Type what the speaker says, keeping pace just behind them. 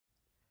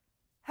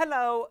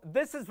Hello,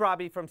 this is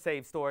Robbie from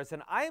Save Stores,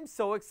 and I am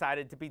so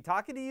excited to be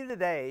talking to you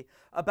today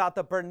about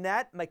the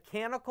Bernette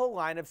mechanical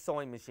line of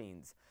sewing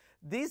machines.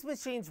 These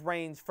machines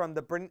range from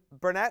the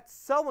Bernette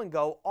Sew and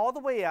Go all the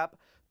way up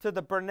to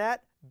the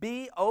Bernette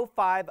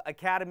B05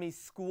 Academy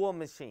School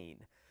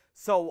machine.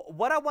 So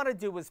what I want to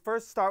do is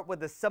first start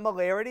with the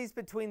similarities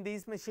between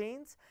these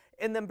machines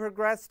and then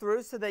progress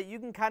through so that you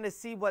can kind of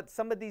see what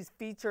some of these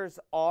features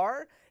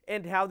are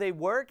and how they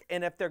work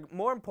and if they're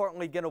more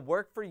importantly going to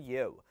work for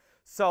you.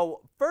 So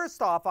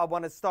first off, I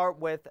want to start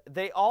with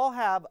they all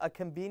have a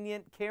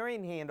convenient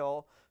carrying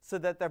handle so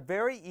that they're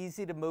very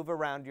easy to move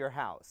around your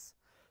house.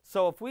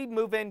 So if we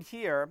move in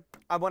here,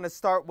 I want to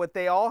start with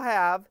they all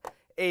have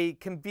a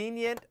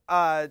convenient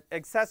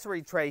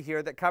accessory tray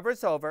here that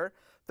covers over.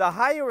 The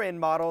higher end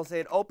models,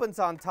 it opens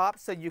on top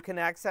so you can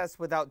access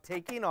without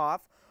taking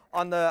off.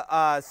 On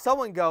the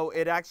Sew and Go,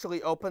 it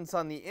actually opens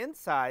on the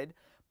inside.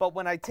 But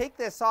when I take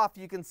this off,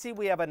 you can see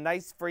we have a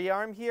nice free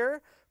arm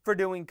here for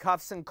doing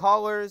cuffs and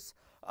collars,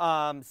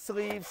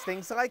 sleeves,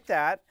 things like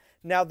that.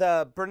 Now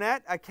the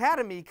Bernette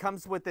Academy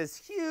comes with this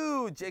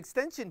huge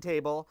extension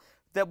table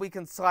that we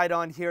can slide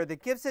on here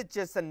that gives it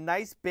just a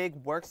nice big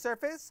work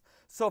surface.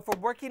 So if we're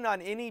working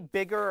on any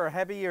bigger or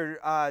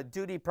heavier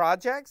duty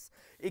projects,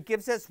 it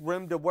gives us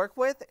room to work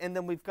with, and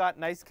then we've got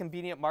nice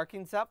convenient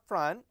markings up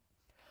front.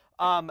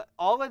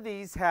 All of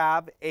these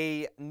have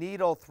a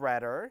needle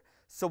threader,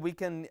 so we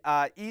can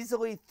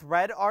easily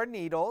thread our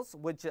needles,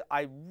 which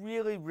I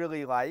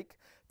really like.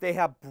 They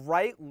have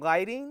bright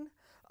lighting,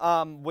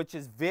 which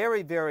is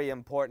very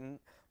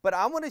important. But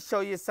I want to show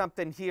you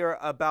something here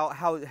about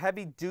how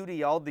heavy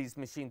duty all these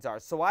machines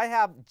are. So I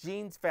have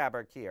jeans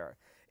fabric here,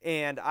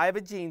 and I have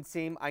a jean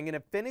seam. I'm going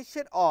to finish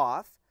it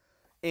off,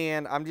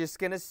 and I'm just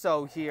going to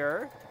sew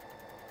here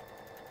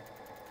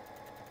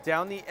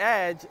down the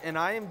edge, and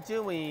I am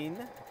doing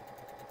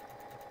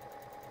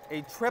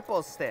a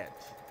triple stitch.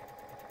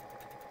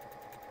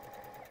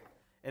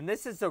 And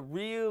this is a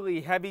really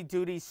heavy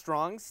duty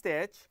strong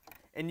stitch,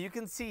 and you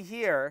can see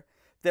here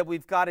that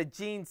we've got a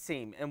jean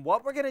seam. And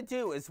what we're going to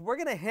do is we're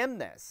going to hem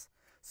this.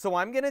 So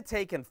I'm going to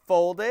take and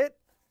fold it,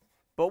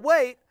 but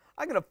wait,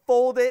 I'm going to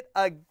fold it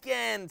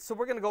again. So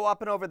we're going to go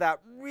up and over that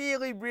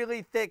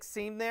really thick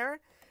seam there,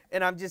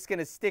 and I'm just going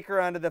to stick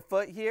her under the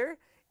foot here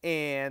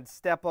and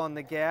step on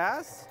the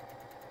gas,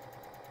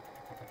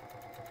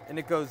 and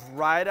it goes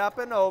right up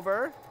and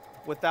over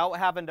without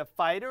having to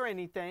fight or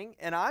anything.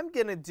 And I'm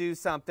going to do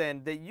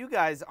something that you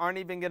guys aren't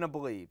even going to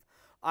believe.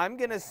 I'm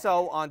going to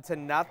sew onto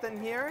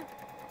nothing here,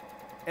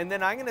 and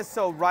then I'm going to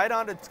sew right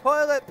onto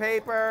toilet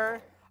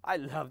paper. I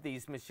love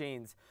these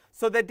machines.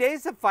 So the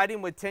days of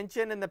fighting with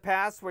tension in the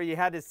past where you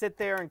had to sit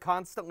there and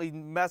constantly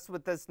mess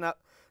with this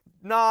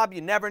knob,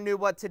 you never knew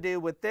what to do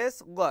with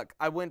this. Look,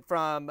 I went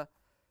from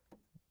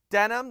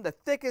denim, the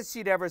thickest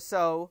you'd ever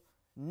sew,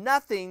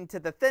 nothing, to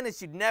the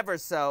thinnest you'd never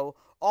sew,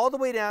 all the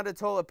way down to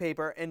toilet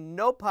paper, and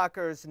no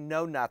puckers,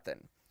 no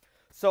nothing.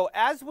 So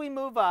as we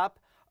move up,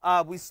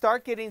 we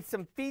start getting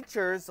some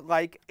features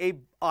like a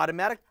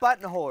automatic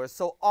buttonholer.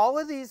 So all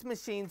of these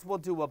machines will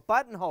do a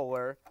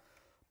buttonholer,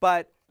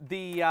 but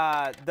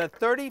the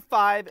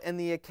 35 and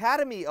the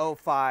Academy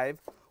 05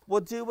 will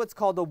do what's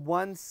called a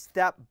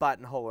one-step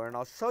buttonholer, and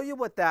I'll show you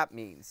what that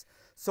means.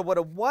 So what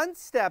a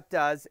one-step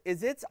does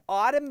is it's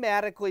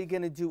automatically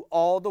going to do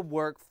all the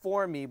work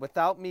for me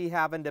without me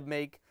having to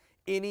make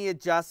any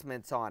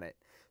adjustments on it.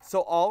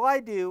 So all I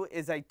do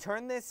is I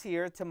turn this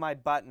here to my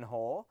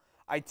buttonhole,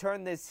 I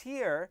turn this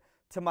here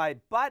to my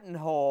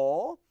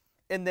buttonhole,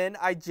 and then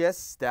I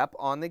just step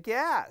on the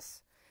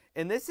gas.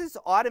 And this is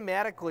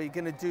automatically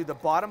going to do the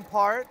bottom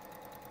part,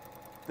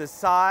 the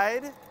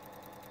side,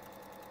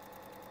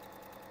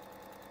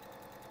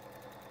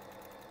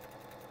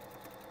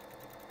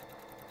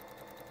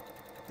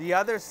 the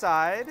other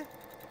side,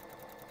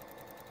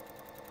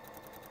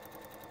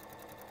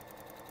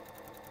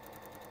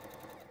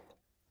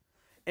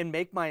 and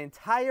make my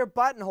entire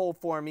buttonhole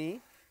for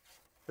me.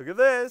 Look at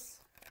this.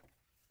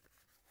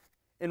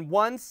 In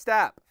one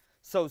step.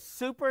 So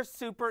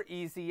super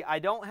easy. I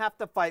don't have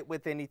to fight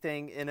with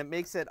anything, and it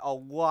makes it a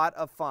lot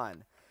of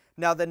fun.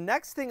 Now the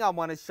next thing I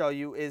want to show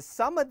you is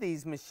some of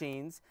these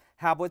machines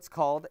have what's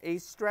called a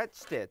stretch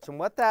stitch. And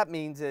what that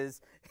means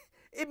is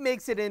it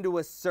makes it into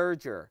a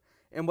serger.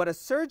 And what a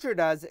serger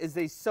does is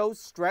they sew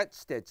stretch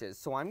stitches.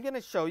 So I'm going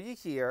to show you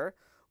here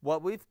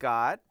what we've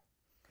got.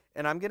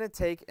 And I'm going to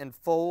take and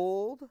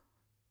fold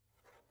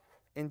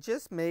and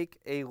just make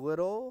a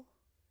little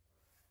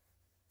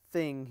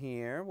thing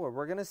here where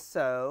we're going to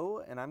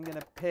sew, and I'm going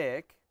to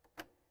pick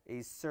a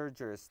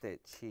serger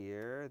stitch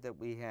here that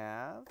we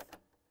have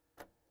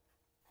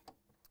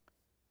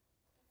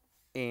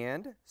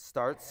and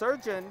start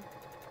serging.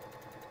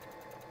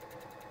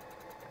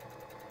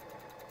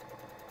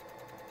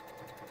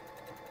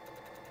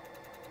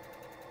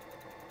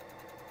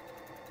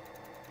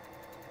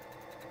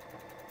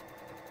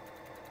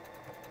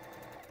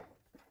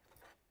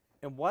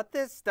 And what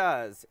this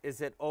does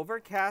is it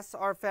overcasts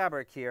our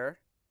fabric here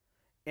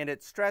and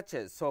it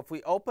stretches. So if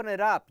we open it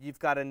up, you've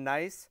got a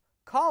nice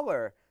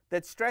collar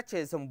that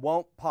stretches and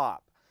won't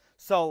pop.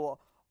 So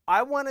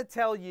I want to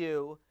tell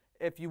you,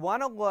 if you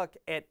want to look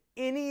at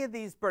any of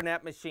these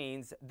Bernette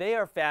machines, they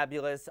are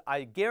fabulous.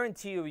 I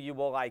guarantee you, you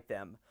will like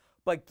them.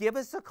 But give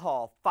us a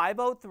call,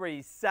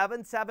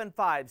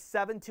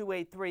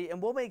 503-775-7283,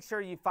 and we'll make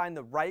sure you find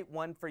the right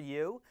one for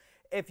you.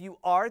 If you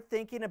are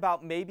thinking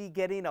about maybe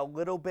getting a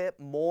little bit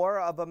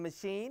more of a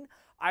machine,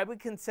 I would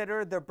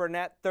consider the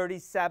Bernette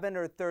 37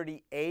 or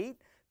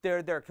 38.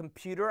 They're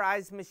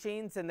computerized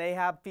machines, and they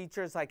have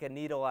features like a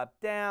needle up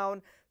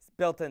down,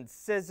 built-in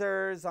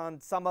scissors on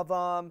some of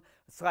them,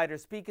 slider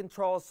speed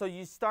control. So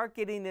you start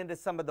getting into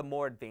some of the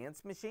more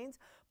advanced machines.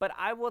 But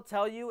I will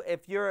tell you,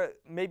 if you're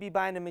maybe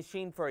buying a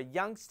machine for a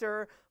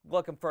youngster,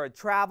 looking for a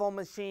travel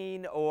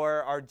machine,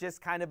 or are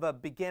just kind of a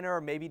beginner,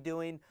 or maybe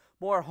doing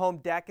more home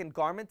deck and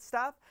garment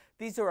stuff,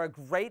 these are a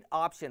great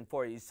option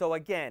for you. So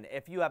again,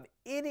 if you have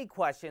any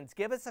questions,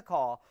 give us a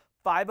call,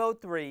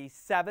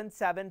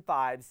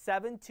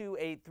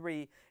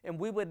 503-775-7283, and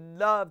we would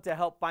love to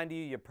help find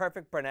you your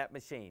perfect Bernette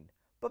machine.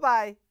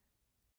 Bye-bye.